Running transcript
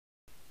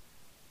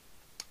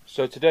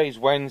So today's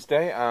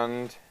Wednesday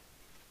and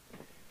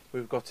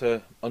we've got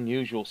an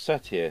unusual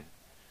set here.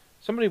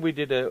 Somebody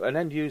an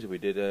end user we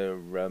did a,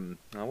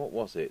 what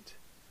was it?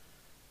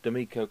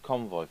 D'Amico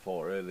convoy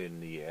for earlier in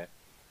the year.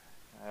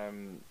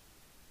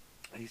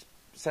 He's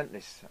sent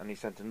this, and he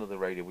sent another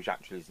radio which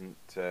actually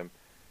isn't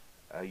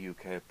a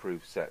UK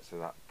approved set, so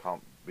that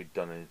can't be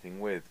done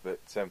anything with. But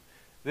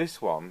this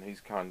one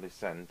he's kindly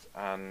sent,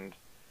 and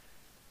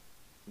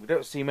we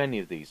don't see many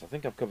of these. I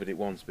think I've covered it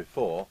once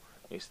before.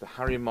 It's the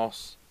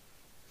Moss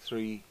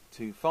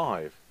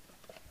PT325,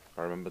 if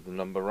I remember the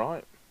number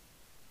right.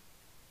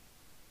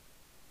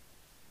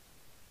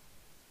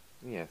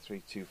 Yeah,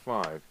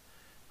 325.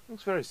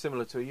 Looks very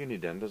similar to a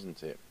Uniden,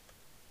 doesn't it?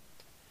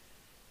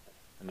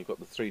 And you've got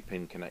the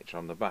 3-pin connector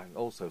on the back,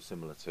 also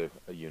similar to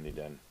a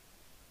Uniden.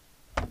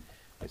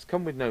 It's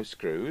come with no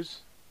screws,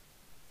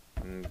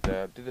 and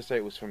did I say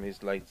it was from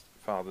his late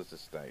father's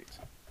estate?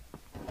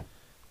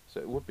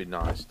 So it would be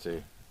nice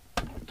to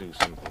do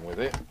something with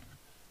it.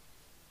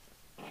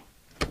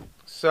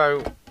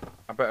 So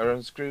I better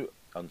unsolder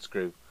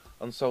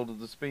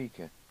the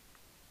speaker.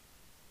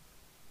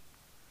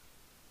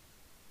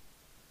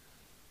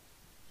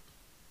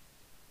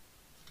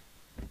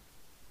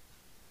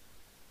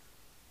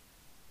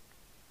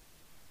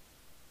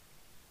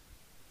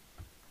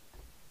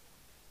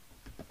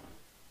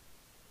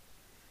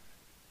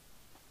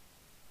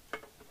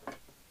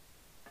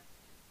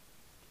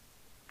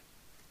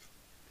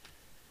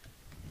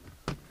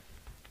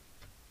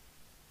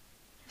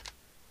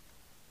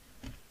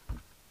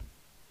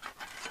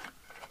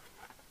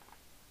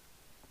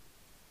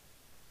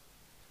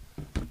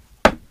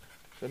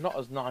 They're not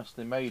as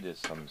nicely made as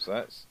some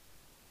sets.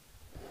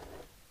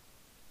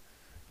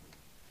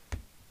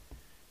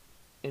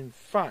 In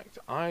fact,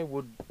 I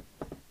would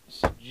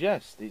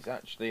suggest it's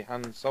actually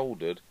hand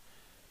soldered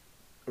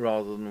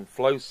rather than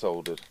flow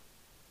soldered.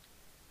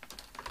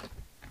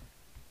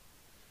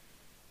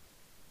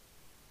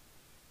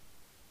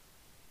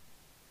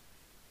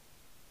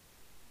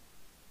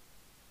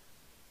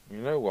 You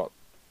know what?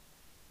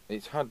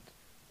 It's had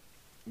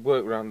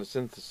work around the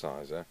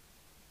synthesizer,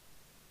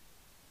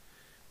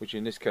 which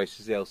in this case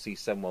is the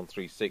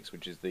LC7136,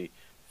 which is the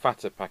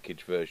fatter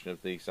package version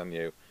of the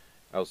Sanyo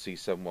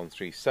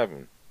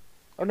LC7137.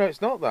 Oh no,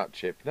 it's not that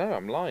chip. No,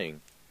 I'm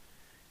lying.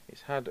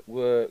 It's had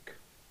work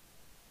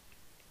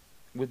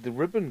with the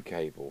ribbon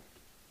cable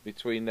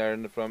between there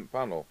and the front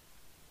panel.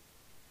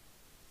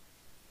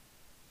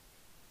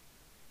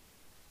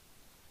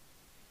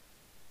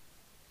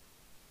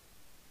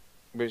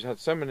 But it's had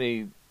so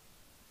many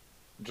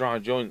dry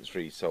joints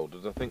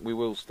resoldered, I think we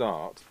will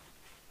start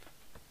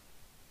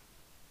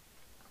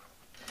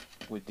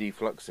with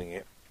defluxing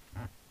it.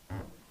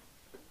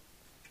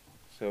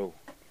 So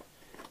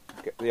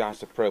get the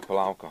isopropyl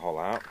alcohol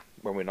out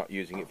when we're not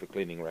using it for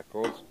cleaning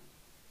records.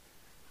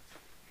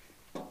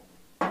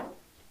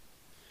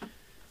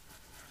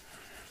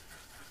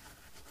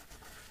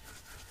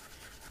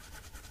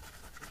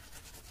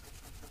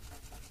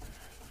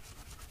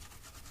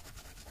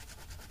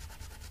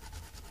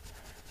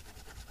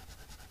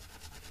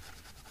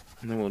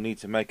 And then we'll need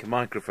to make a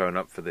microphone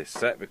up for this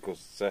set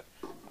because I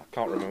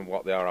can't remember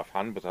what they are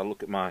offhand, but I'll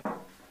look at my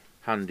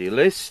handy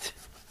list.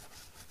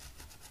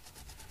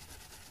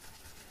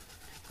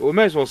 But we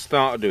may as well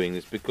start doing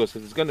this because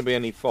if there's going to be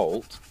any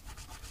fault,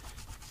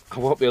 I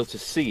won't be able to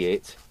see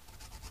it.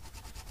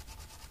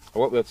 I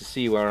won't be able to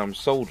see where I'm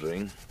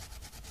soldering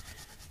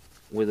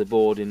with a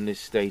board in this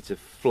state of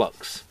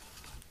flux.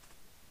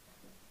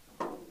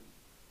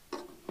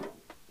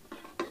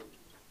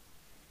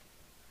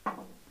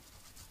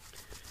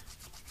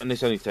 And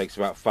this only takes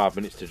about 5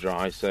 minutes to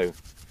dry, so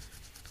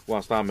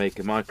whilst I make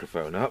a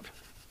microphone up,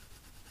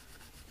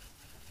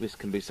 this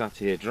can be sat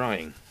here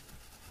drying.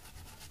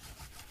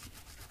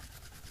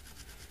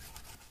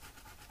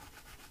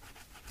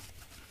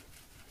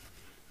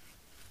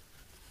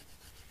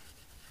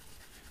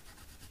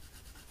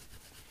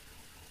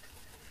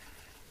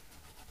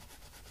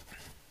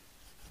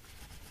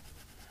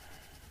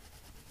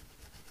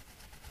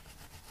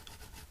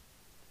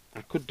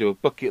 I could do a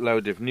bucket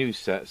load of new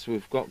sets.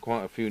 We've got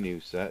quite a few new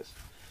sets,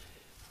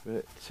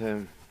 but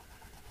I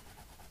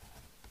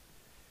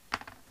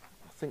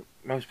think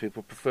most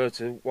people prefer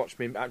to watch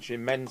me actually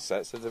mend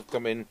sets that have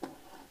come in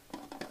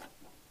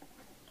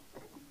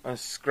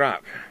as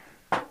scrap.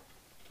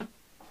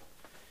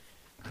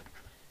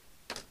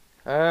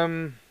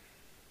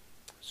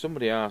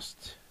 Somebody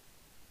asked,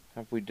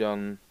 have we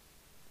done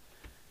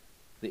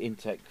the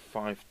Intec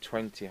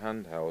 520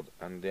 handheld,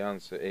 and the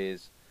answer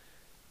is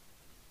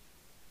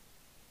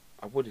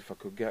I would if I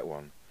could get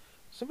one.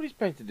 Somebody's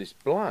painted this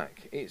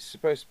black. It's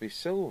supposed to be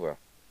silver.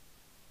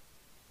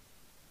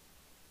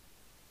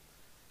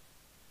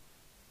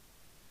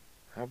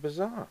 How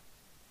bizarre.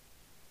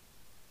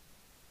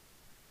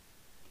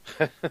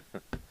 So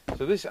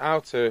this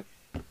outer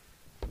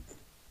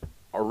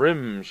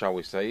rim, shall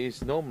we say,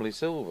 is normally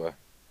silver.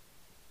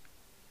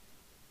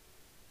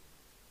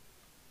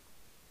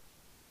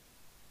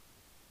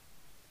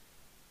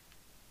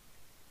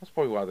 That's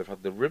probably why they've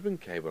had the ribbon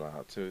cable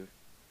out to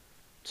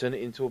turn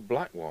it into a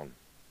black one.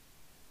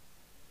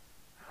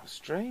 How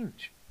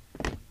strange.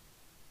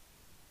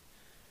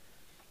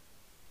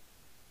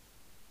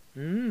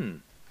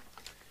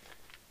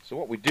 So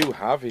what we do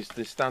have is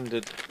the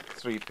standard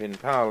 3-pin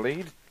power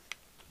lead.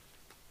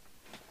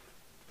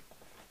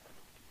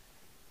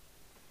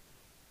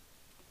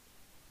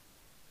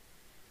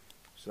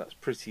 So that's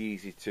pretty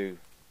easy to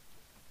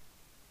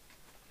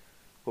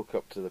hook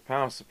up to the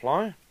power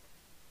supply.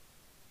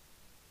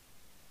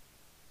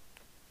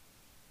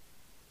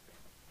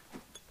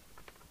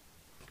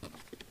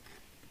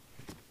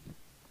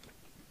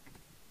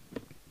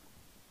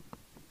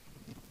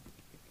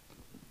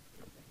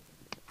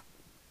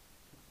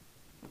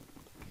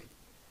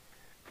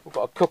 We've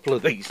got a couple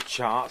of these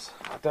charts.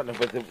 I don't know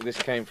whether this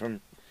came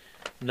from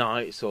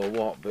Knights or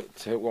what,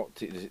 but what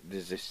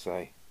does this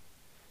say?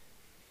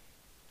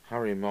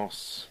 Harry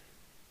Moss.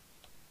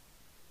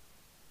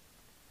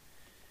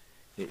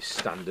 It's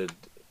standard,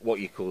 what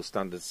you call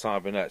standard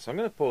cybernet. So I'm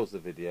going to pause the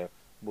video.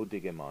 We'll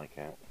dig a mic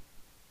out.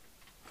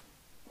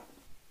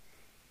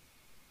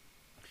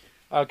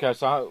 Okay,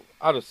 so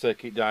I had a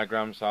circuit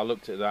diagram, so I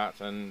looked at that,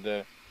 and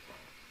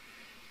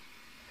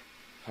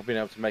I've been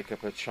able to make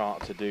up a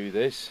chart to do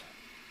this.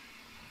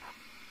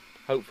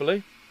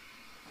 Hopefully.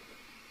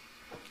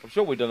 I'm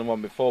sure we've done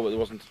one before, but there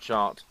wasn't a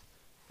chart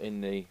in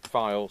the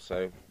file,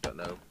 so don't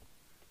know.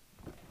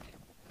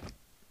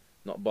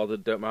 Not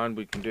bothered, don't mind,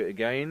 we can do it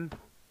again.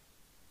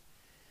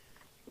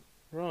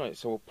 Right,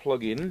 so we'll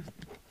plug in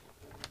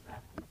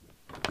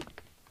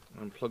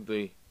and plug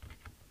the...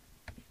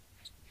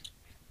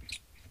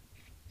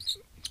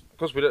 Of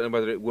course we don't know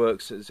whether it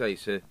works, as I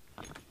say, it's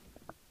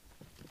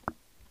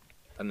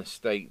an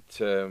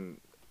estate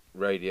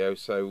radio,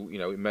 so you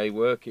know, it may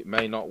work, it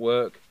may not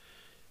work.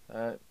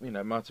 You know,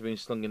 it might have been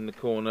slung in the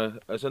corner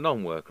as a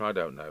non-worker, I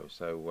don't know.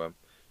 So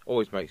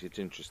always makes it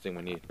interesting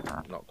when you're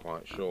not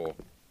quite sure.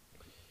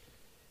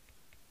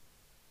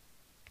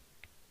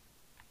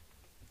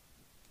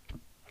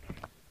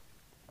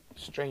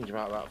 Strange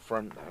about that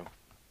front though.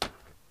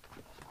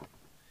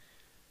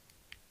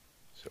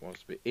 So it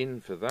wants to be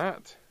in for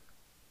that,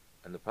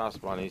 and the power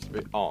supply needs to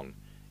be on.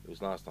 It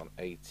was last on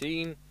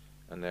 18,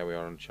 and there we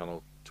are on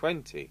channel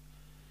 20.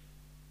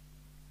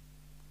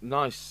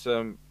 Nice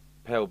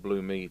pale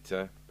blue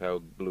meter, pale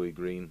bluey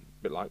green,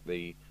 a bit like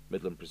the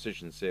Midland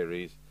Precision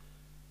series,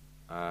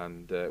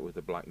 and with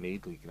a black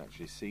needle you can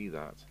actually see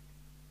that.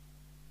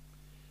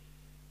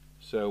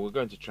 So we're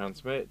going to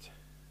transmit,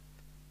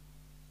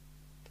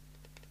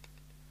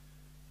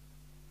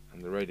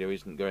 and the radio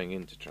isn't going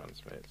in to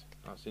transmit.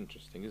 That's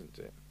interesting, isn't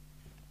it?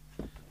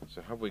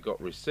 So have we got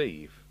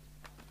receive,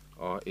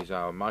 or is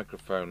our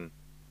microphone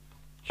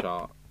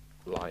chart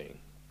lying?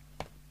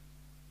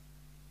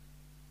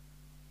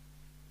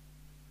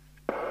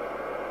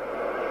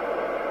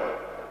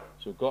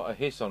 So we've got a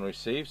hiss on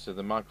receive, so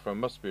the microphone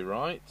must be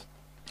right.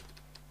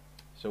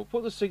 So we'll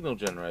put the signal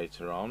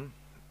generator on,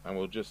 and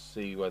we'll just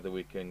see whether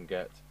we can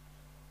get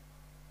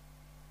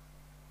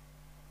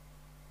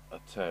a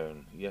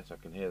tone. Yes, I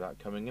can hear that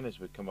coming in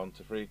as we come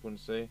onto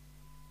frequency.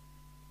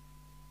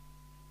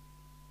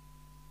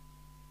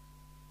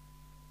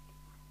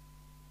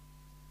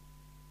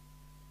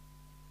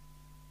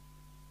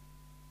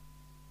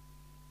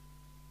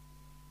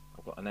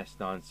 I've got an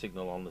S9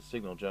 signal on the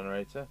signal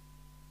generator.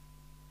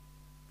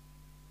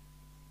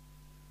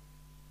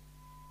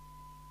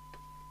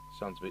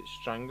 Sounds a bit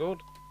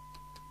strangled.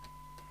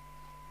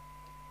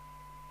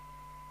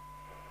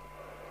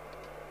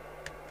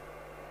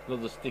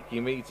 Another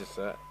sticky meter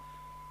set.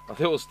 I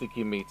think all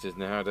sticky meters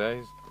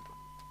nowadays.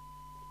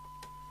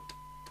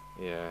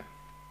 Yeah.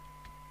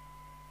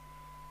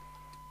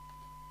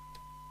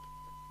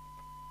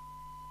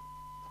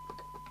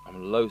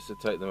 I'm loath to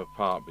take them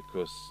apart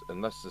because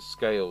unless the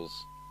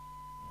scale's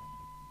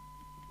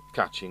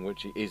catching,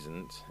 which it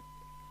isn't,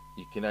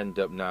 you can end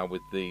up now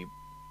with the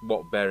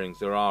what bearings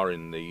there are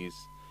in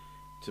these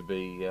to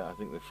be, I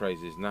think the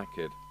phrase is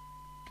knackered.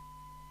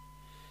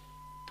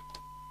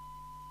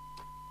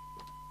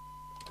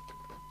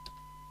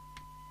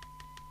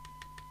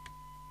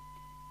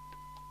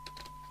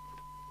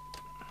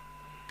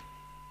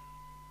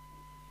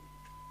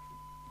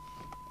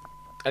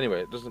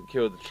 Anyway, it doesn't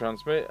cure the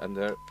transmit, and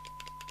there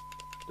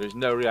is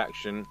no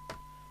reaction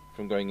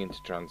from going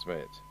into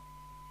transmit.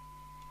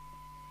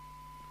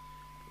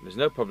 There's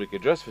no public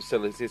address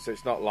facility, so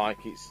it's not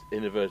like it's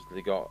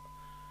inadvertently got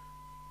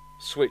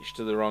switched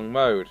to the wrong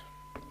mode.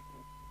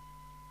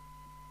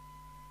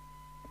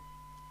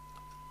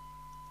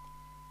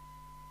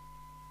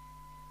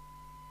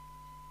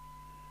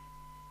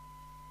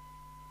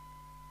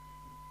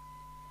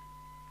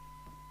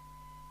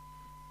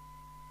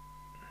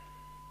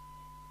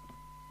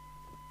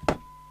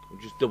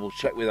 We'll just double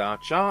check with our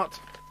chart.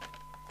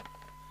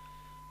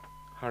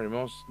 Harry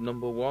Moss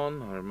number 1,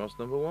 Harry Moss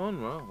number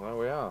 1, well, there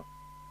we are.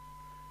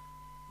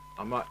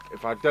 I might,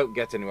 if I don't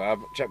get anywhere,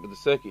 I'll check with the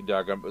circuit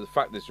diagram, but the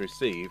fact this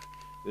receive,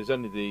 there's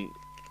only the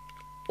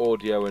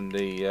audio and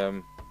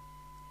the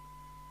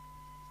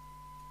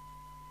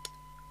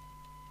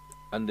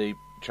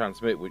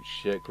transmit,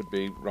 which could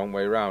be wrong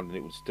way around, and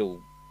it would still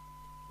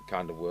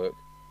kind of work.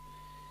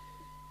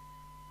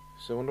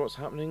 So I wonder what's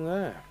happening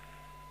there.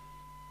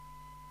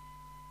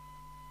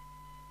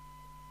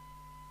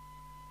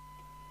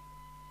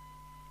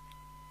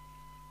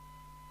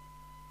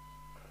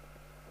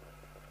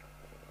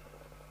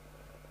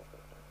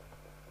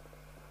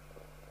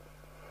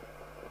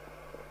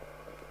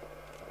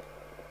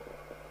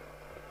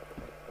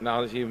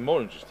 Now it's even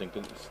more interesting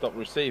because it's stopped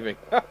receiving.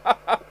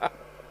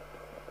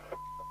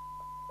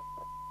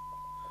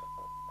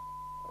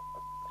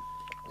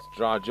 It's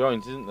dry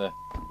joints, isn't there?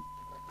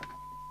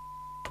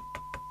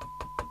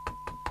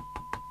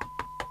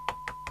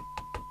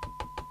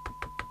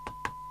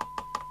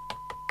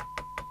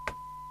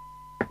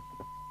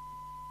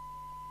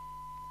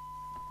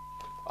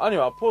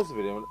 Anyway, I'll pause the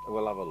video and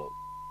we'll have a look.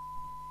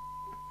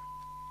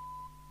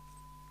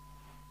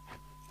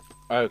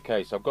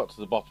 Okay, so I've got to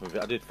the bottom of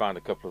it. I did find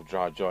a couple of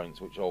dry joints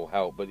which all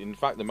help, but in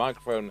fact the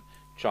microphone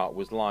chart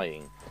was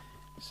lying.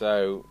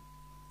 So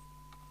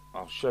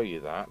I'll show you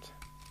that.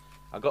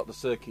 I got the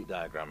circuit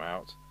diagram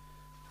out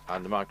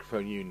and the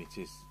microphone unit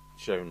is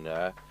shown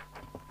there.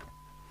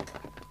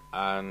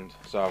 And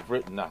so I've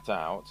written that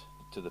out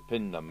to the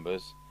pin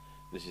numbers.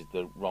 This is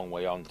the wrong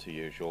way on to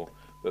usual,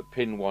 but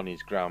pin 1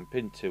 is ground,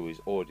 pin 2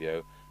 is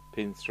audio,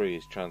 pin 3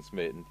 is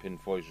transmit, and pin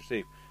 4 is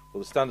receive.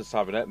 Well, the standard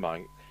Cybernet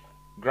mic,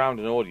 ground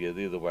and audio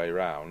the other way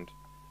around,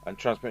 and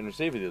transmit and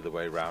receive the other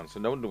way around, so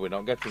no wonder we're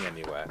not getting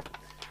anywhere.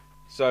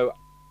 So,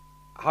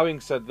 having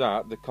said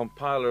that, the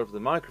compiler of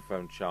the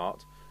microphone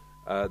chart,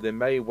 they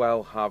may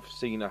well have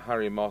seen a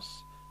Harry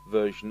Moss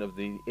version of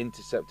the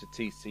Interceptor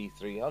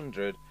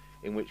TC300,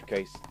 in which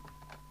case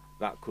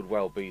that could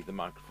well be the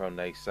microphone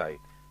they say.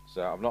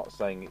 So I'm not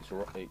saying it's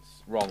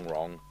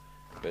wrong,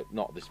 but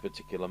not this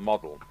particular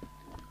model.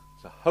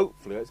 So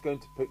hopefully let's go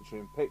into picture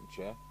in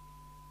picture,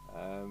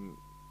 and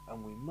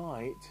we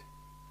might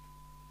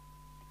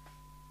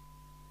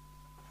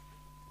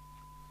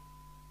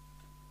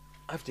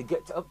have to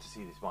get up to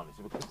see this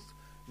monitor, because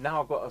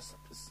now I've got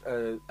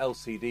a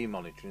LCD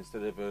monitor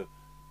instead of a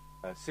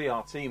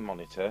CRT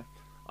monitor.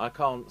 I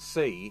can't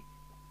see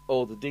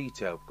all the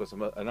detail because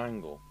I'm at an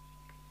angle.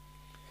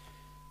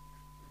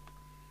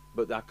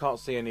 But I can't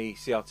see any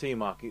CRT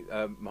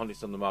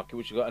monitors on the market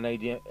which have got an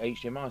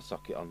HDMI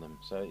socket on them,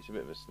 so it's a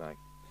bit of a snag.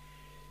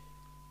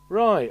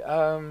 Right,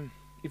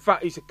 in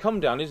fact it's a come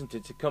down, isn't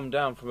it, to come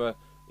down from a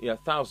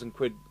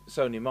 £1,000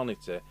 Sony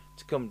monitor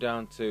to come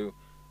down to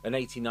an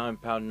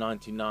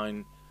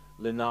 £89.99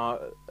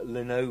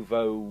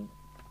 Lenovo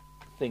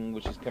thing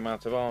which has come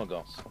out of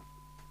Argos.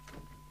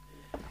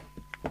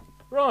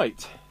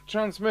 Right,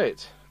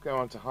 transmit, go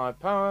on to high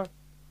power.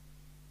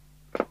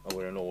 Oh,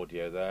 we're in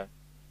audio there.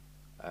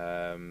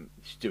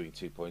 It's doing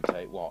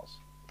 2.8 watts.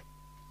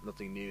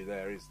 Nothing new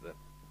there, is there?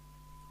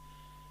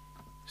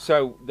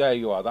 So there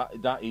you are.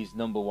 That is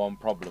number one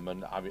problem,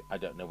 and I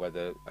don't know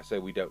whether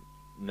we don't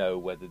know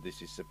whether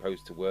this is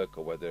supposed to work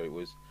or whether it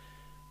was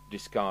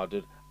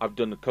discarded. I've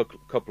done a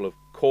couple of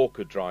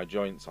corker dry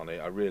joints on it.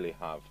 I really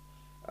have,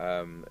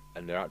 and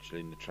they're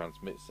actually in the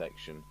transmit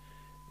section.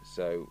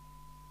 So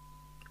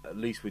at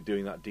least with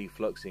doing that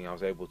defluxing, I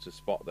was able to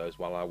spot those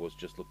while I was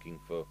just looking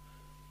for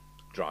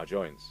dry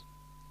joints.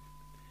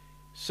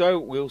 So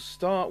we'll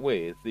start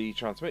with the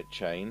transmit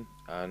chain,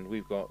 and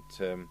we've got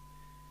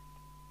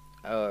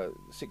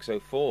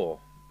 604,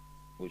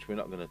 which we're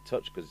not going to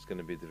touch because it's going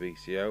to be the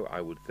VCO,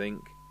 I would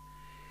think.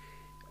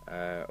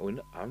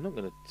 I'm not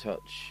going to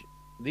touch.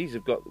 These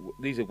are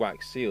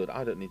wax sealed.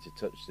 I don't need to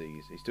touch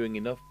these. It's doing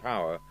enough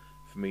power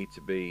for me to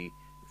be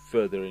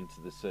further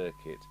into the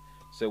circuit.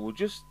 So we'll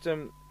just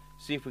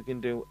see if we can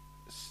do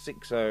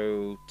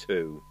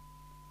 602.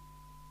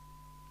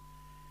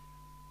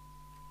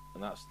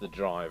 And that's the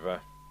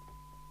driver.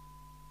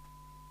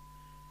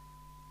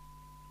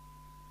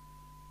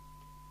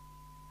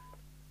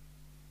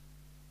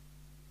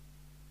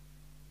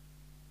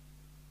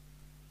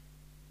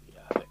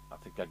 Yeah, I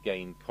think I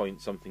gained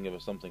point something over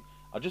something.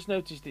 I just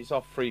noticed it's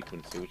off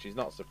frequency, which is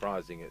not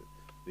surprising at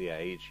the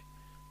age.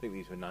 I think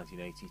these were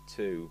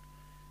 1982.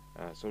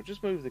 So I'll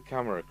just move the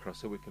camera across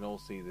so we can all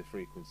see the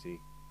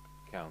frequency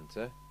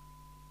counter.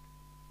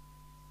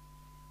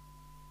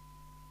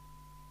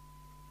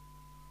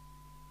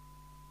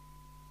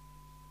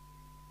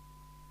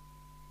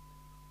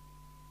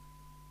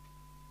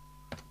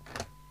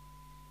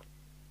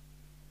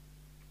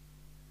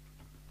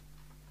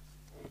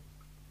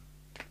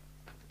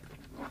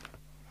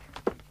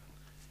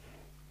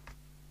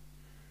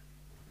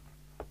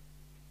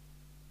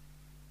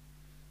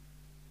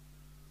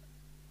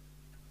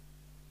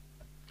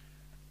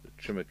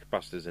 Trimmer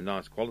capacitor is a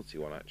nice quality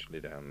one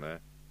actually down there.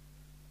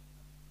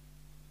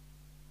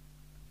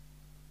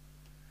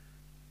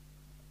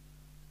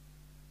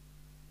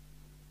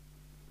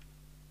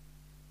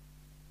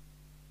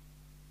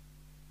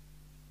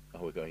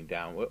 Oh, we're going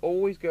down. We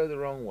always go the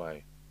wrong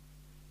way.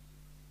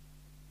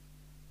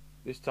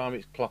 This time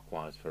it's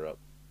clockwise for up.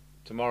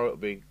 Tomorrow it'll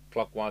be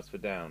clockwise for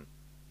down.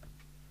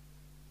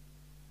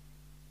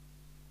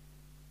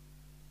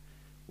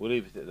 We'll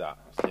leave it at that.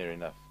 That's near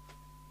enough.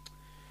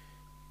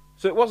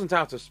 So it wasn't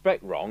out of spec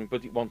wrong,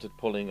 but it wanted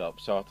pulling up.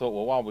 So I thought,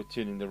 well, while we're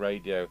tuning the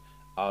radio,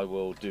 I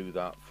will do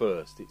that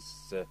first.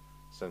 It's a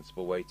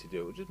sensible way to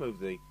do it. We'll just move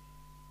the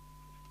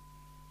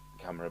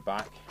camera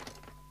back.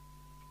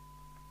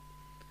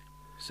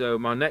 So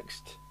my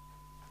next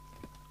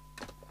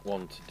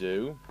one to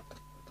do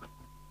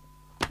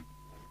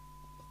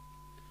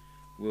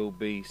will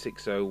be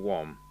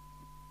 601.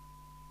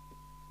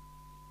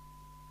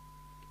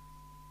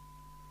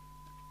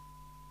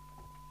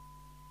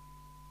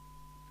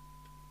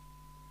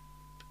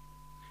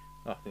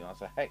 I think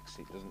that's a hex,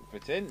 it doesn't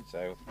fit in,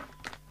 so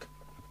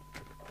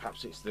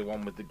perhaps it's the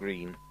one with the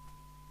green.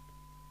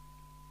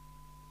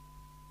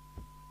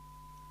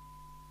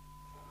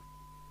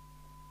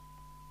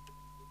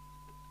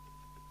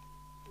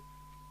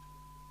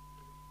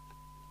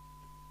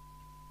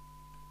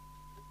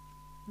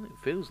 It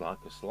feels like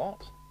a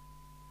slot.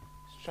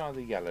 Let's try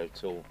the yellow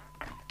tool.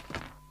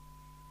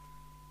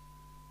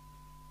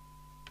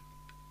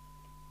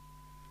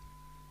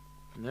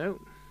 No.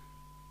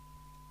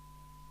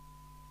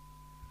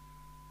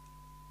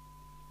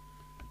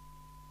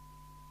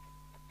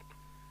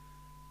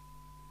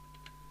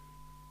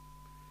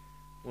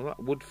 Well,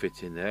 that would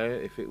fit in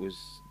there if it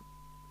was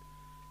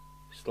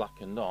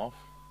slackened off.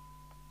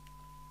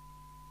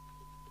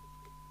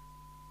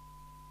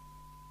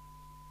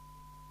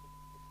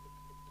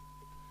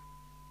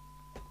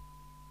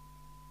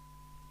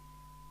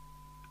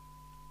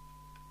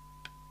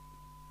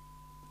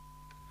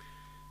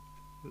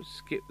 Let's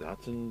skip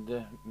that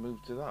and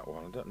move to that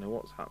one. I don't know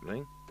what's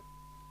happening.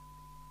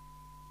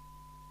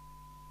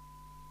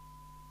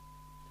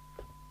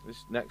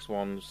 This next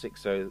one,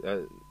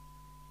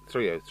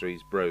 303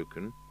 is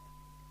broken.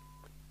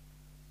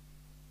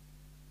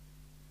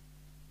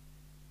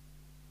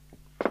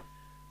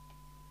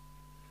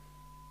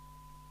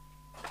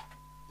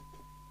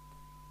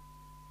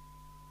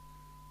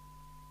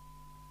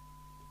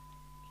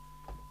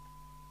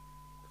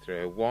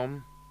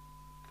 .301.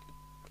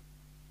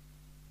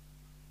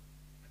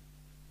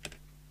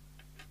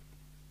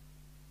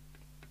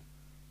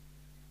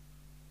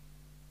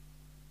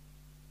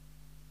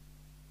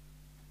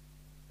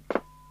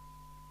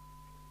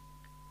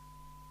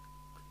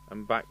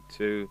 And back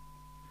to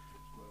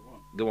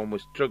the one we're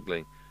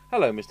struggling.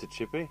 Hello, Mr.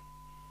 Chippy.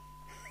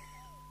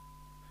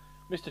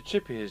 Mr.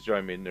 Chippy has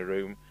joined me in the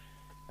room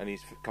and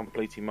he's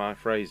completing my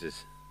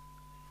phrases.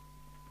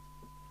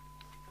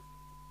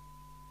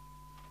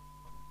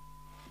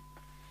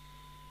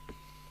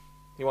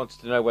 He wanted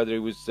to know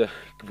whether we're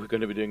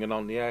going to be doing an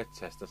on-the-air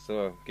test. I said,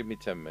 oh, give me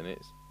 10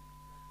 minutes.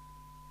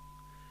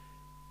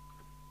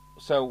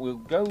 So we'll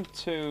go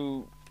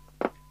to...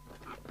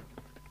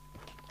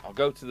 I'll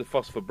go to the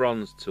phosphor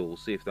bronze tool,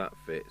 see if that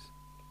fits.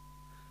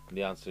 And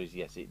the answer is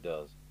yes, it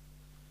does.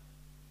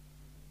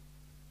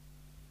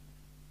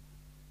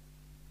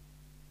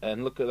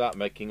 And look at that,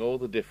 making all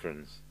the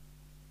difference.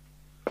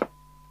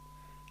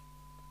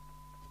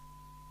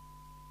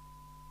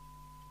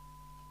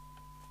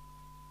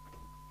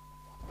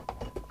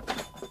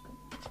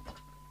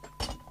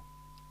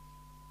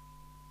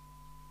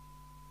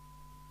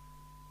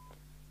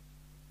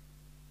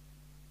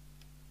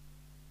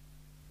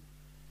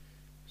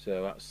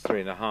 So that's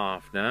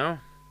 3.5 now.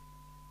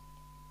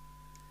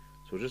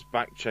 So we'll just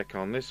back check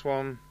on this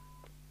one.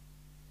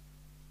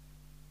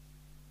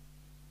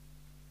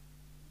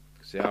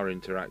 Because they are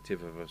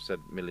interactive, as I've said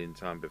a million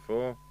times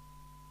before.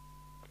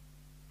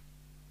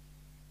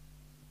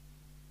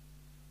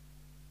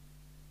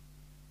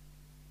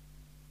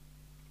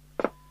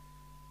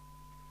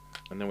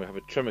 And then we have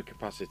a trimmer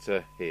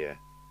capacitor here.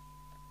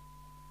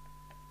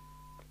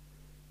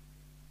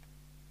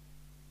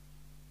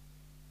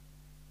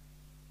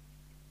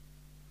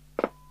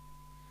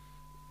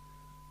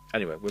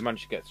 Anyway, we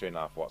managed to get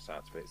 3.5 watts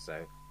out of it,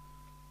 so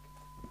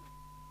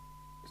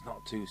it's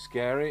not too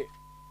scary.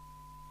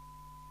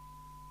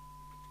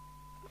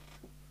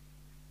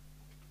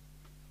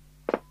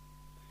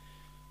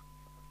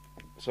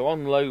 So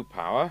on low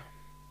power,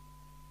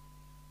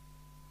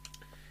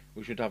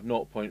 we should have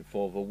 0.4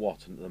 of a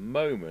watt, and at the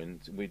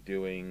moment we're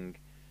doing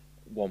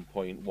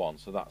 1.1,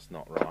 so that's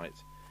not right.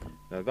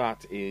 Now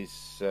that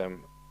is,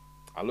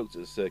 I looked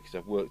at the circuit,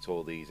 I've worked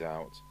all these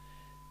out,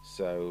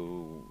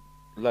 so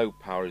low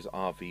power is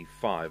RV5.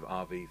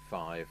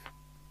 RV5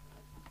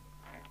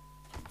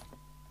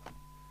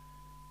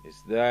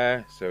 is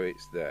there, so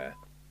it's there.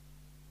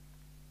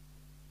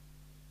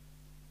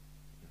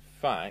 In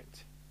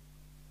fact,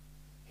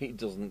 it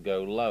doesn't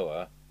go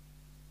lower.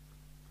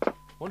 I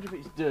wonder if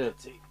it's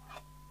dirty.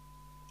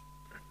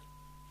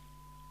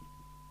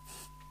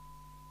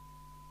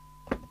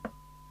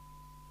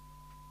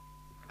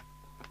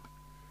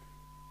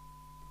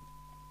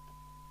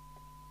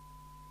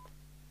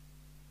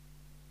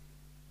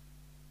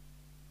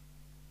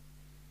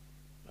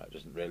 That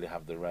doesn't really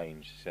have the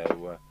range,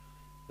 so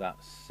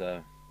that's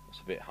a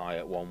bit high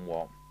at 1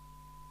 watt.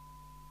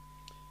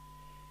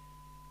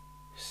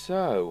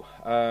 So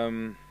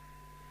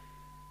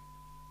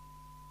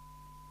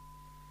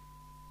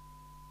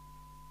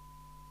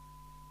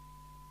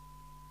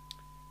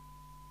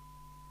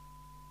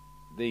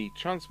the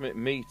transmit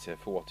meter,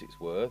 for what it's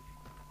worth,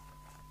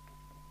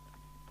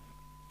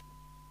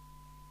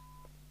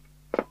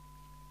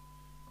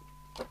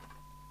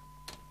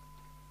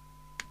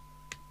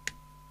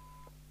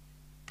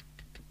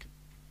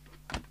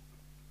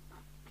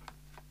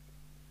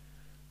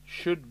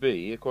 should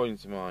be, according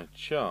to my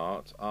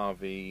chart,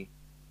 RV4.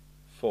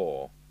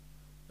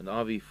 And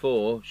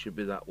RV4 should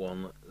be that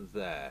one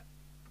there.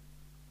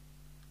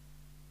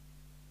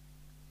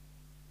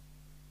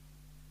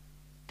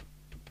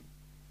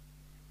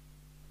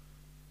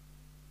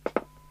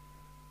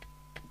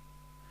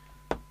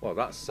 Well,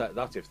 that's set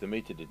that if the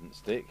meter didn't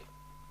stick.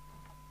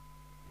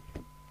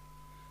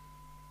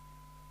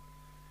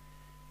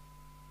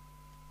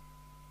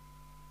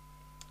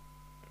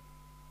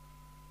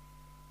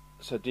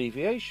 So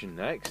deviation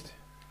next.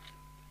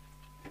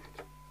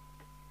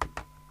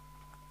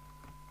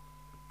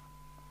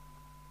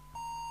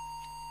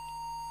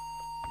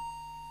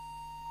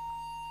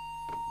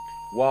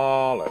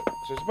 Wallow.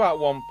 So it's about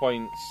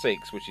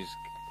 1.6, which is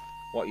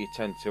what you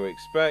tend to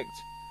expect.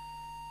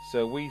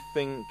 So we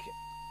think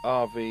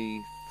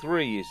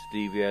RV3 is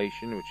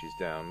deviation, which is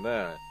down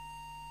there.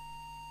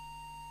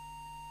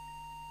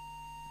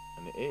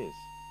 And it is.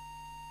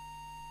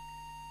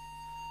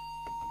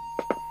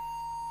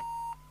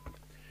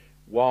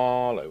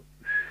 Wallow.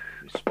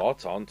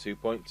 Spot on,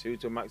 2.2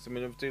 to a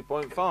maximum of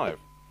 2.5.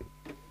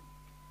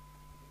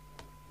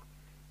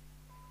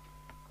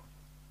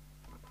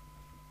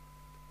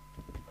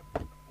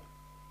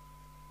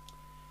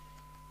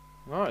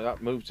 Right,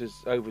 that moves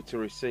us over to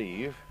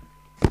receive.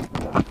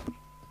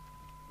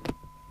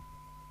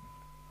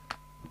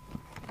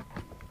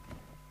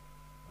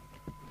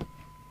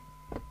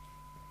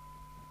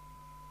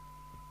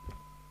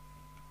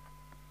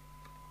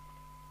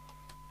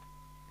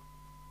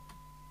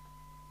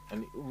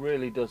 And it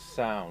really does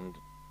sound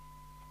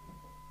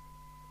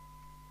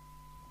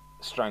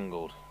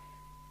strangled.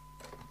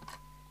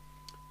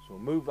 So we'll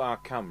move our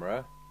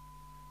camera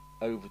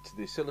over to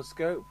the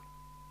oscilloscope.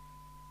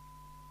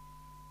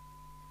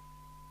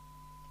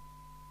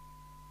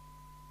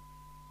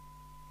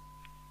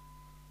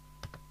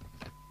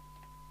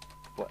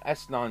 Put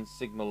S9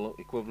 signal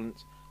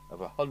equivalent of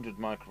 100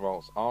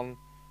 microvolts on.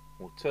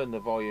 We'll turn the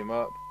volume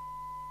up.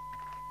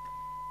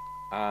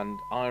 And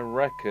I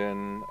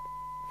reckon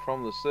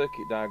from the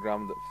circuit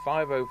diagram that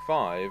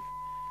 505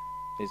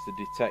 is the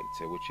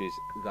detector, which is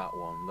that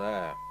one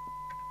there.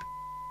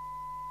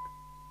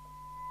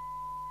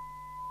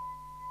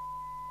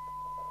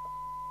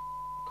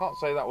 Can't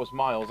say that was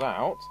miles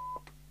out.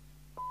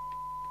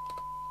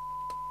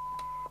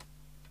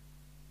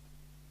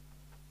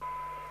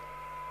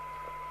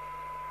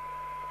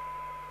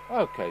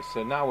 Okay,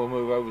 so now we'll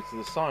move over to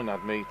the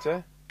cyanide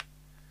meter,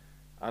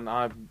 and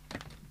I've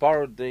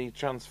borrowed the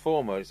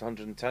transformer. It's a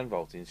 110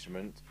 volt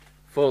instrument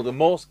for the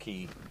Morse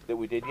key that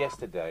we did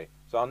yesterday,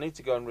 so I'll need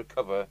to go and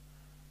recover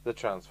the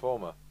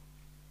transformer.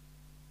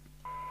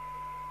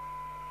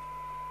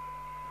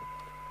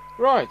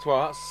 Right,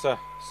 well that's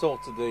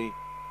sorted the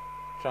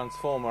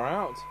transformer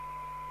out.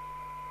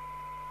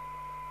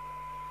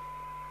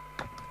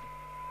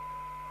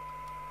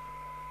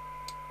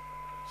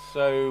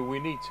 So we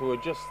need to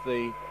adjust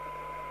the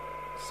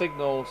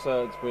signal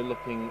so that we're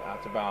looking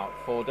at about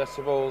 4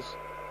 decibels,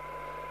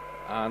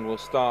 and we'll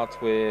start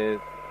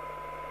with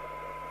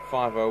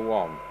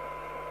 501,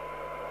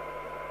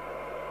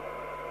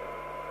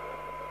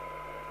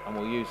 and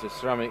we'll use the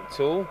ceramic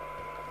tool.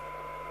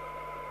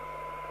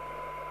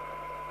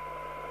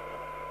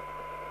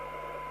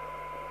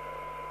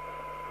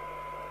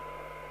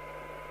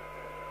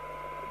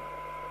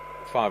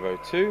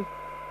 .502.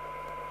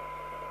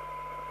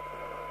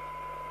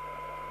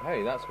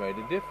 Hey, that's made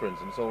a difference,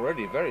 and it's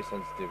already a very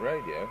sensitive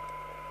radio.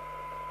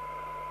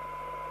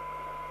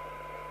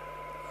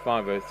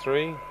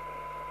 503.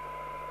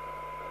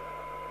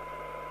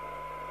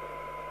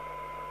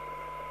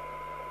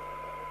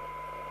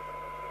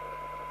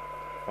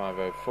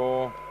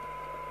 504.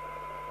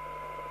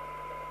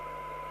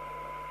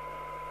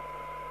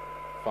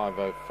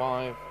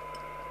 505.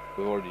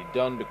 We've already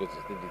done because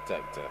it's the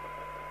detector.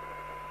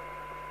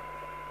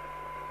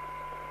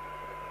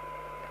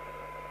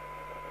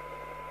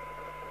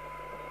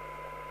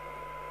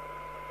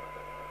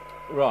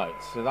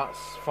 Right, so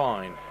that's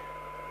fine.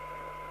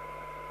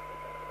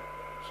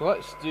 So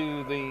let's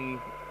do the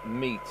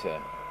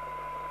meter.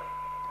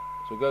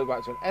 So go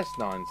back to an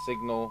S9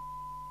 signal.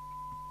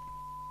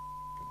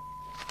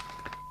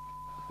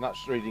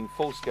 That's reading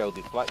full scale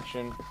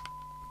deflection.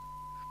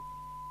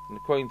 And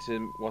according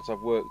to what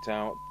I've worked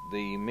out,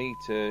 the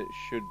meter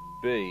should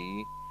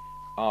be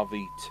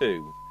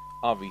RV2.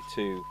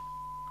 RV2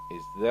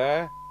 is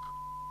there.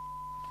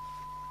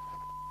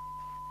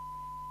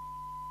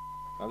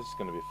 Now this is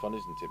going to be fun,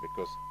 isn't it?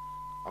 Because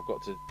I've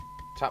got to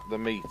tap the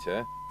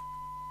meter.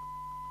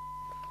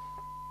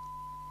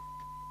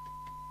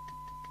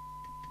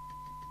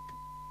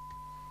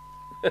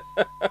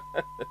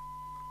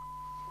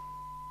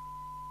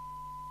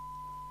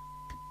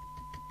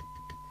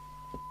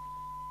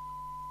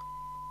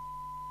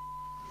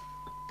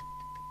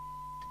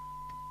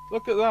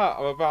 Look at that,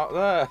 I'm about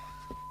there.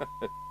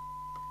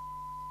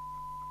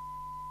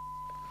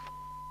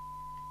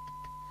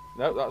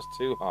 No, that's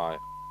too high.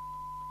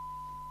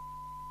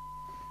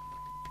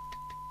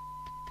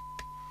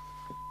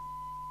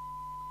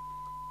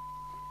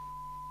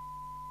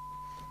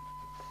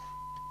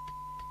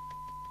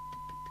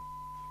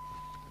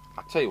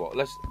 I'll tell you what,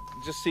 let's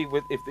just see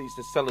if it's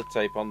the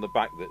sellotape on the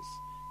back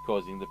that's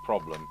causing the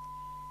problem.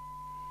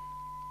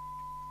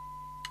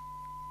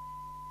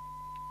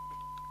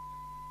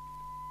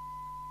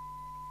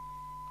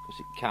 Because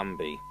it can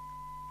be.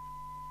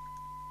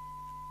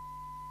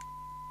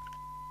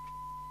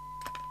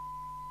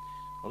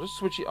 I'll just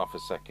switch it off a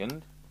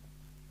second.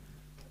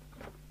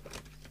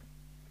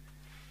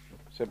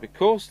 So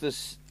because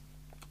this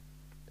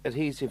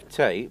adhesive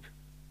tape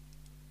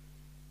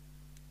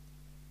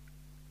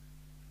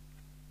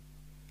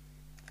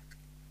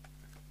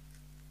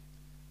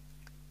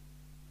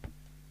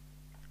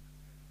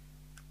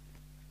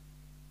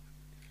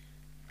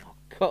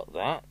cut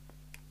that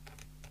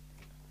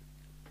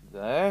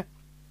there.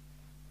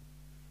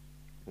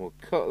 We'll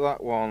cut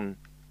that one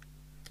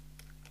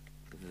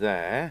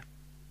there.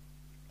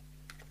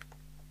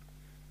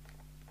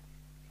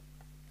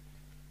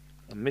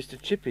 And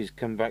Mr. Chippy's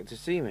come back to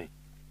see me.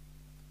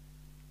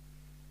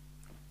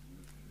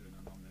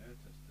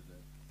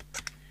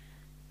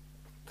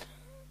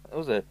 That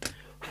was a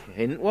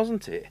hint,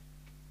 wasn't it?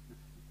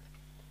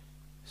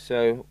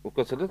 So we've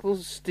got a little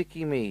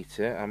sticky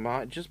meter. I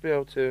might just be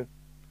able to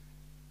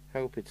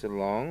help it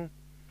along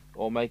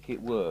or make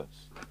it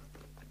worse.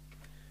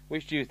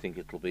 Which do you think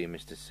it'll be,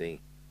 Mr.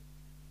 C?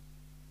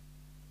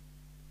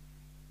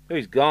 Oh,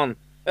 he's gone.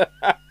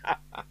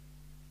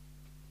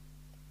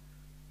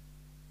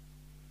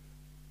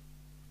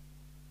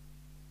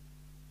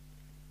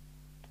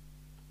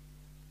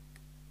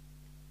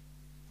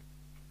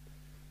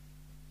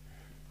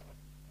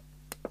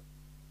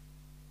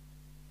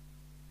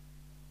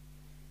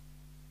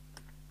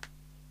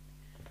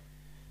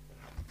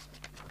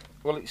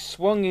 Well, it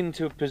swung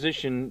into a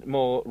position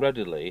more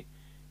readily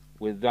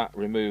with that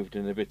removed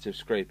and a bit of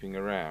scraping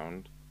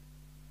around.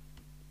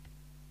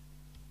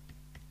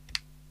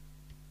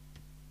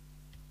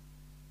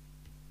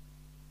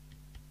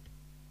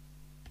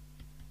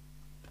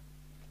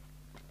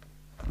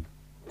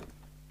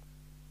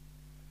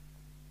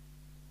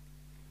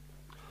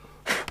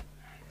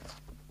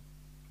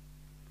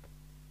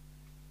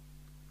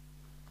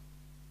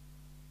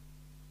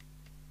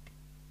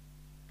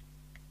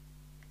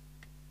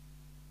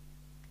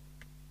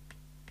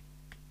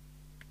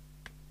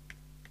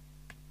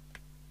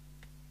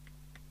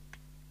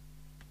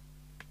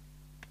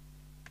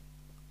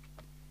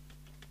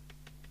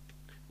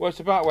 Well, it's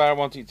about where I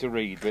want it to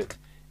read, but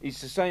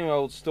it's the same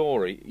old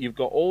story. You've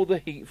got all the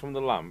heat from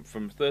the lamp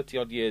from 30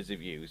 odd years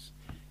of use.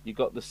 You've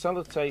got the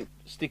sellotape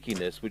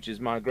stickiness, which has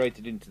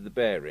migrated into the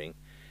bearing.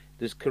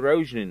 There's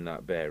corrosion in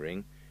that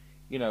bearing.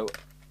 You know,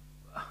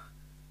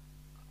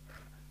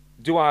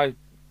 do I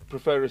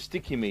prefer a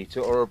sticky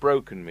meter or a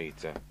broken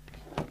meter?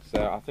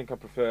 So I think I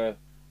prefer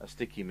a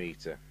sticky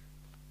meter.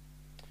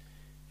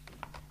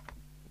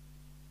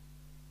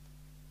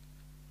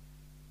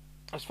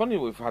 It's funny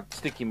we've had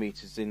sticky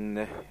meters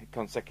in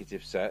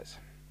consecutive sets.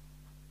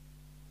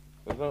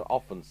 I don't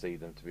often see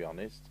them, to be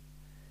honest.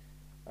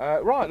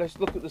 Right, let's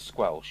look at the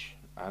squelch,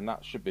 and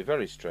that should be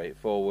very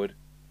straightforward.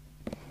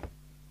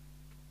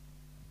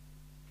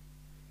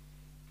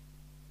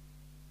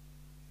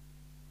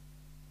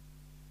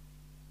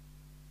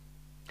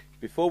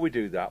 Before we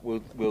do that,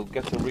 we'll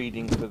get a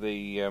reading for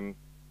the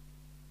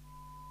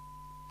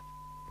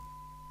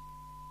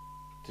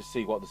to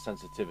see what the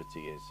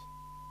sensitivity is.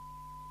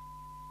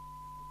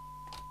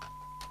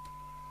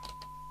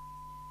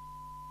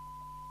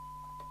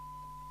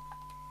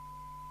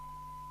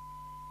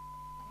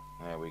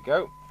 There we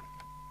go.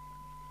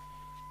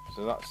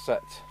 So that's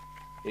set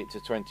it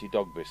to 20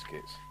 dog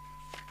biscuits.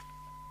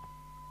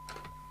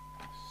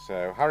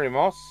 So Harry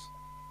Moss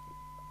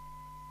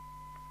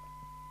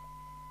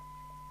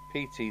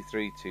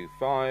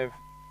PT325,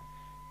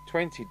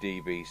 20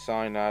 dB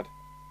cyanide,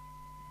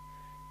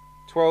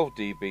 12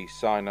 dB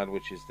cyanide,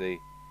 which is the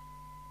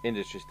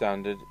industry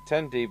standard,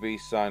 10 dB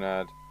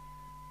cyanide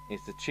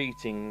is the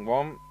cheating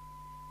one,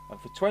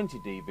 and for 20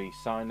 dB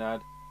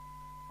cyanide,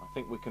 I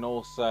think we can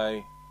all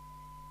say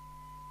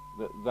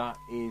that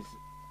is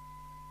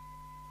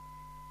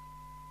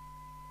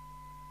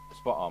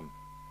spot on.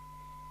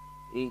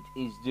 It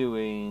is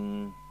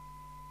doing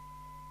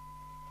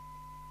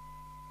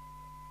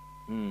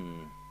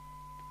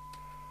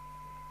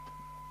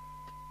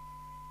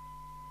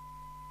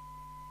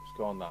let's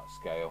go on that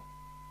scale.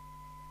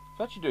 It's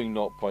actually doing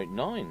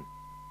 0.9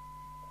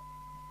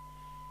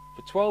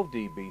 for 12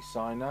 dB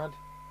cyanide.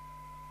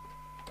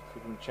 So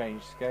we can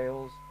change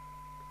scales.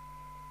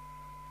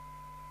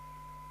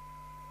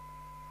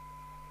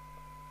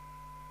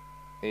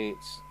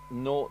 It's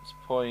 0.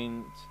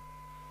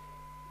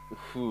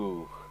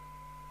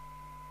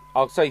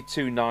 I'll say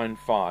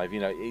 295. You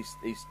know, it's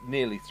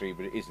nearly 3,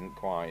 but it isn't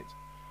quite.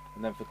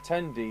 And then for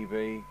 10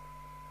 dB,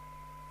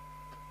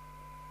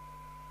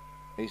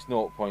 it's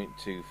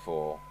 0.24.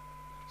 So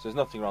there's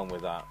nothing wrong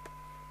with that.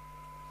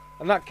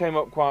 And that came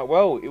up quite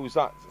well. It was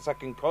that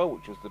second coil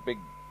which was the big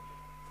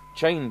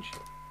change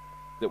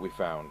that we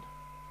found.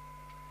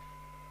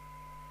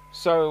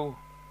 So,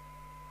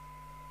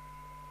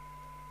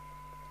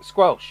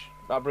 squelch.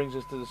 That brings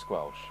us to the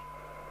squelch.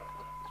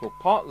 So we'll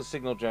park the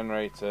signal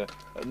generator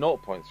at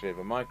 0.3 of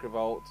a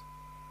microvolt.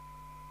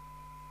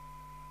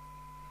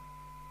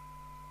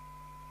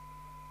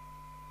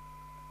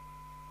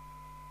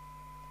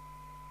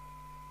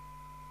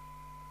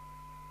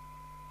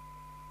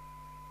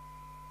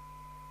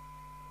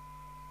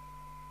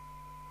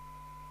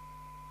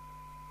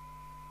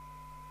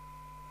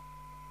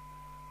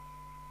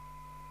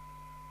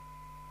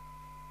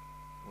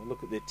 We'll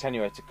look at the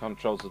attenuator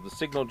controls of the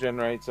signal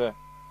generator.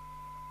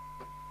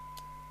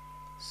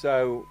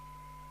 So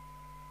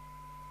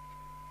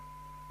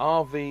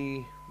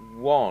RV1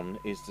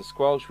 is the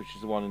squelch, which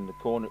is the one in the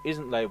corner. It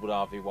isn't labelled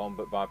RV1,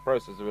 but by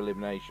process of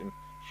elimination,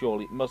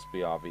 surely it must be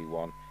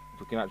RV1 if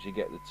we can actually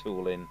get the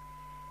tool in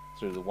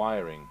through the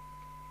wiring.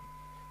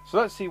 So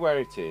let's see where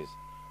it is.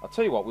 I'll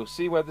tell you what, we'll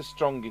see where the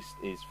strongest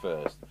is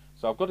first.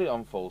 So I've got it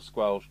on full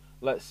squelch.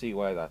 Let's see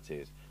where that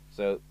is.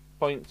 So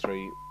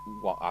 0.3,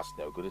 what? That's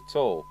no good at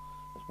all.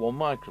 That's 1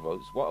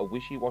 microvolt. What a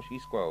wishy-washy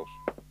squelch.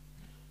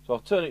 So I'll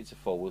turn it to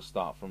full. We'll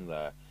start from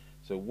there.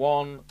 So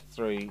 1,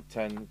 3,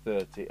 10,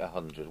 30,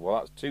 100. Well,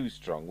 that's too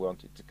strong. We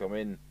want it to come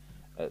in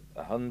at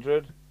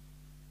 100.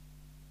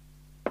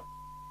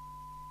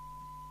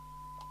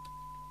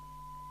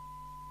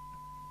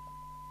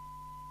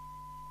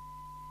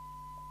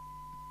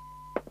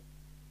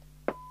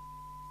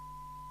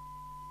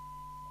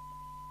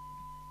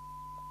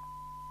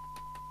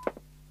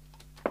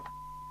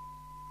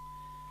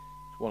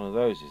 It's one of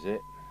those, is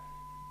it?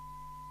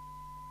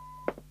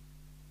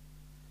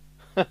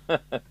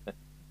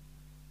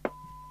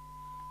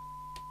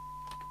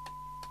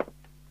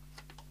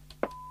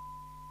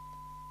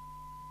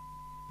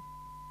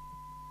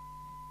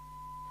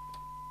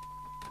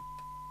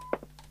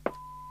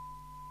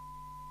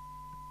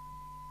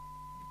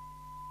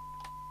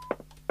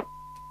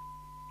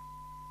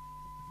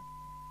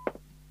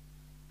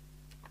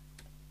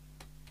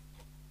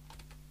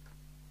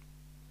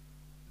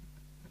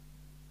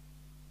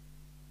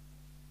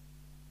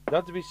 There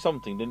had to be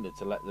something, didn't it,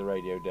 to let the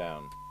radio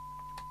down?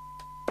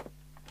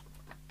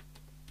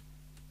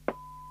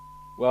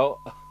 Well,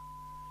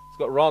 it's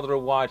got rather a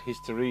wide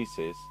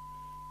hysteresis,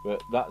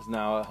 but that's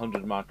now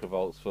 100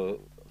 microvolts for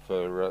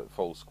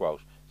full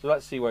squelch. So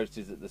let's see where it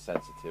is at the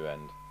sensitive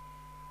end.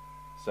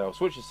 So I'll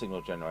switch the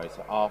signal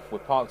generator off. We're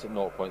parked at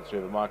 0.3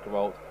 of a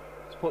microvolt.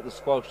 Let's put the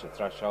squelch to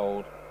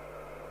threshold.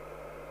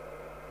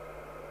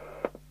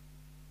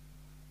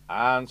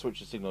 And switch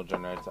the signal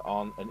generator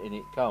on, and in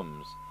it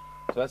comes.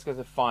 So let's get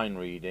a fine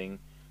reading.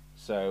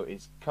 So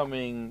it's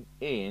coming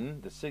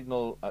in, the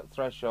signal at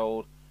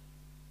threshold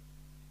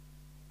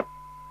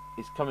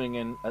is coming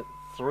in at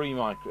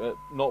 0.3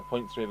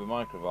 of a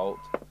microvolt.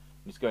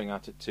 It's going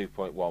out at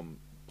 0.21.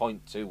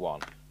 So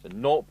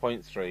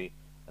 0.3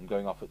 and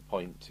going off at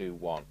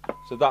 0.21.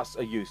 So that's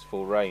a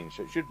useful range.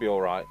 So it should be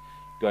alright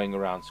going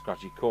around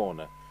Scratchy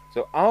Corner.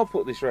 So I'll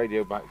put this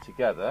radio back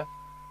together,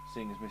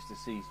 seeing as Mr.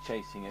 C's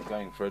chasing it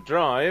going for a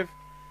drive.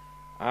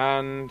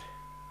 And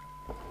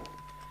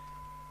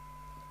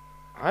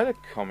I had a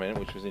comment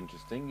which was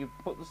interesting. You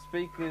put the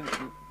speaker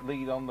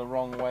lead on the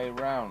wrong way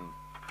round,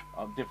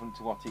 different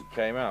to what it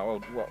came out.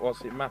 Well,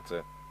 what's it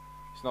matter?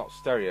 It's not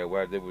stereo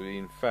where they would be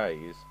in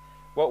phase.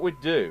 What we'd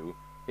do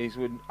is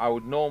I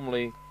would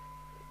normally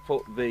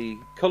put the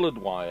coloured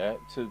wire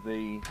to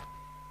the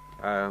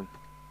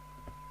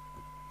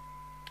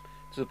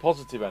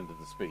positive end of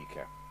the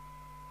speaker.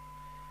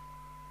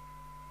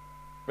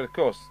 But of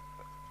course,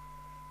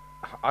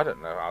 I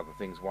don't know how the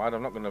thing's wired.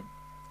 I'm not going to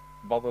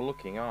bother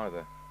looking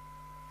either.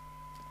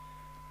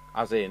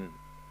 As in,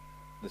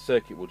 the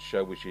circuit would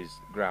show which is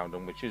ground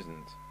and which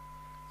isn't.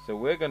 So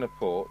we're going to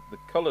put the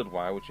coloured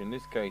wire, which in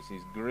this case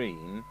is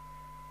green,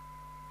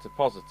 to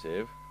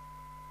positive.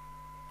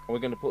 And we're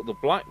going to put the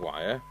black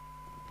wire,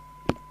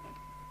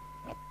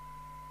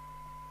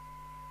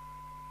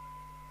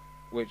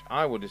 which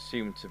I would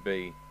assume to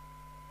be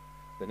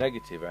the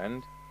negative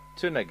end,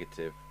 to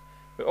negative.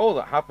 But all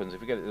that happens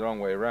if you get it the wrong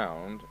way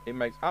around, it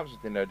makes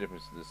absolutely no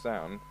difference to the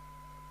sound.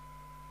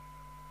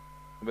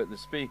 But the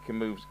speaker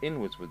moves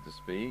inwards with the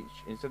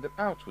speech instead of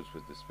outwards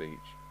with the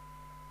speech.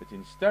 But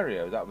in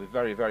stereo, that would be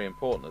very, very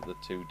important that the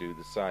two do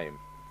the same.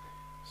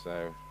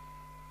 So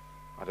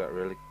I don't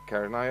really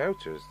care an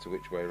iota as to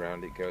which way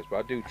around it goes, but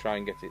I do try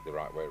and get it the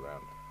right way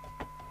around.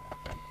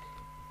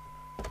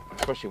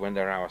 Especially when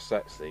they're hour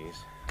sets,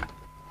 these.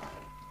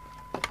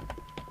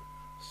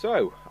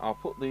 So I'll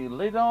put the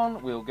lid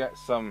on. We'll get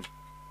some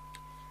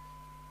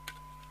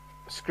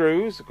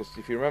screws, because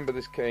if you remember,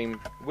 this came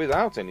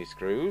without any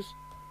screws.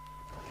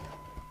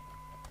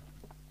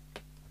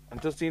 And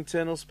does the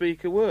internal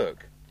speaker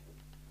work?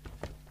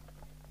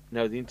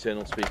 No, the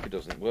internal speaker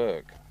doesn't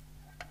work.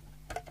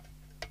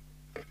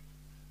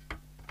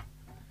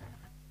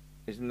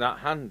 Isn't that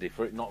handy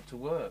for it not to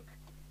work?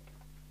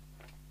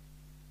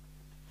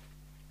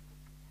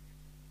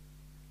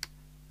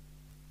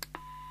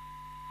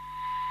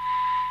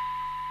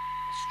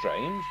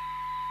 strange.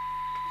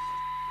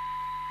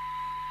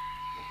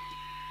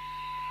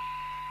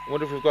 I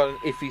wonder if we've got an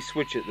iffy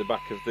switch at the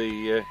back of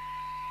the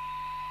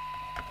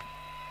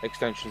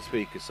extension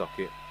speaker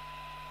socket.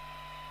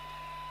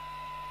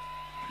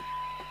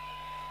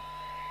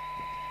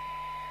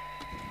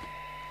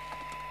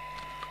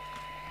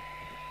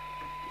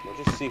 We'll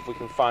just see if we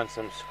can find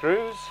some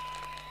screws.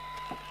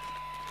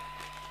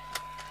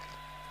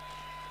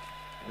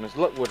 And as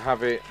luck would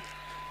have it,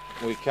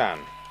 we can.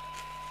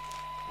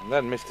 And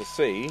then Mr.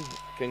 C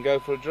can go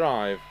for a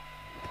drive.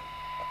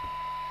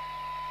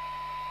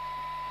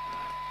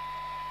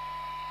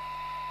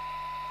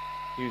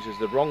 Uses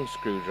the wrong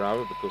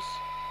screwdriver because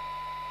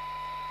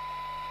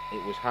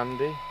it was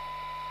handy.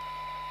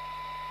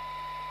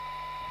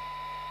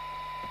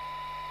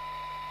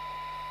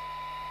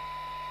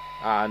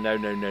 Ah, no.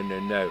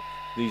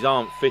 These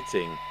aren't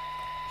fitting.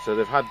 So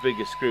they've had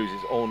bigger screws.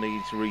 It all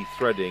needs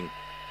rethreading.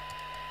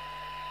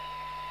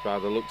 By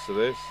the looks of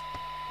this.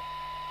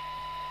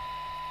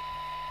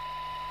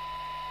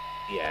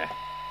 Yeah.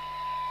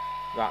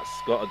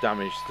 That's got a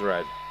damaged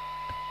thread.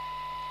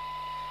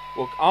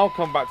 Well, I'll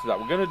come back to that.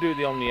 We're going to do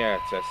the on-the-air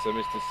test so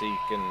Mr. C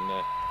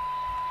can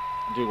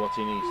do what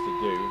he needs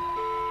to do.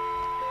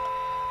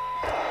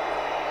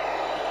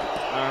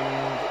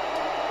 And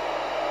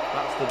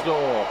that's the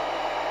door.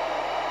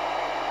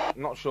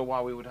 I'm not sure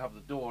why we would have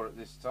the door at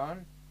this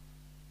time.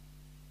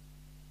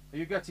 Are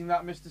you getting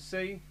that, Mr.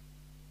 C?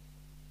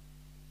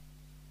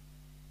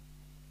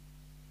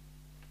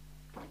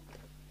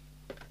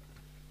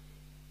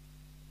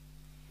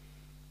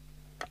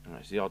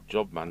 It's the odd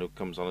job man who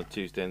comes on a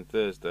Tuesday and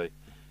Thursday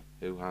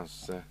who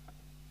has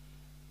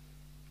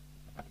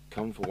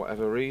come for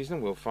whatever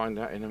reason. We'll find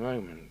out in a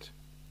moment.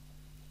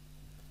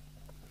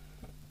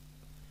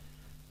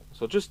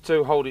 So just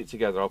to hold it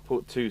together, I'll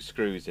put 2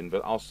 screws in,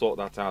 but I'll sort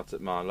that out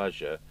at my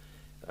leisure.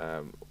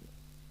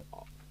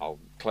 I'll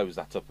close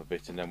that up a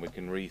bit and then we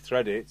can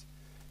rethread it,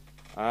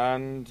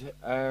 and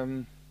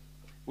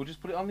we'll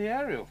just put it on the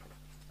aerial.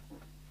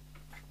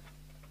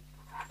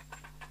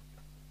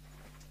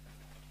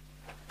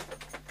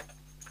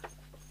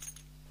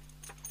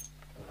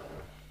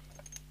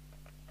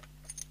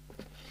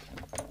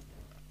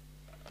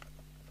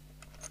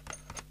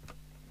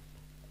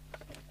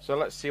 So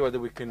let's see whether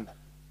we can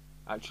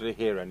actually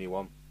hear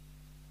anyone.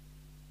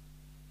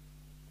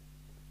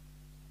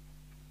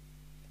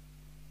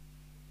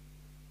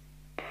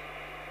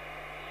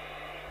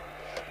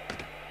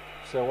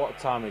 So what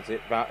time is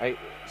it? About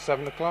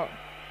 7 o'clock?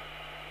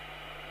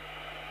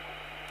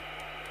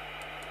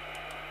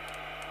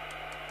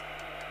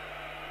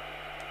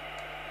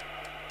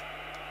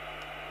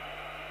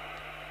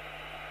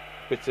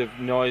 Bit of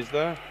noise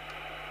there.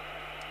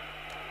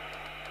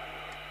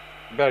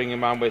 Bearing in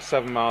mind we're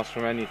 7 miles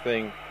from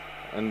anything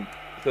and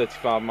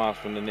 35 miles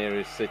from the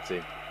nearest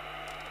city.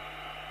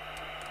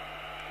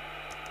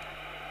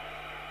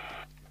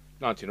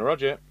 19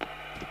 Roger.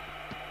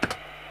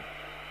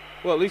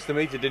 Well, at least the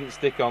meter didn't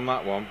stick on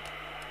that one.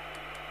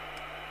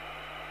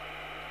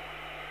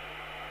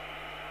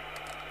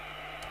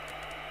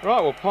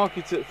 Right, we'll park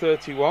it at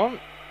 31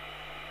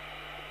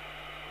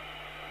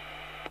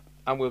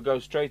 and we'll go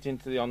straight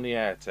into the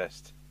on-the-air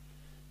test.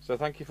 So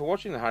thank you for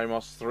watching the Harry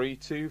Moss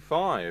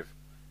 325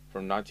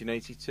 from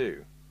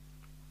 1982.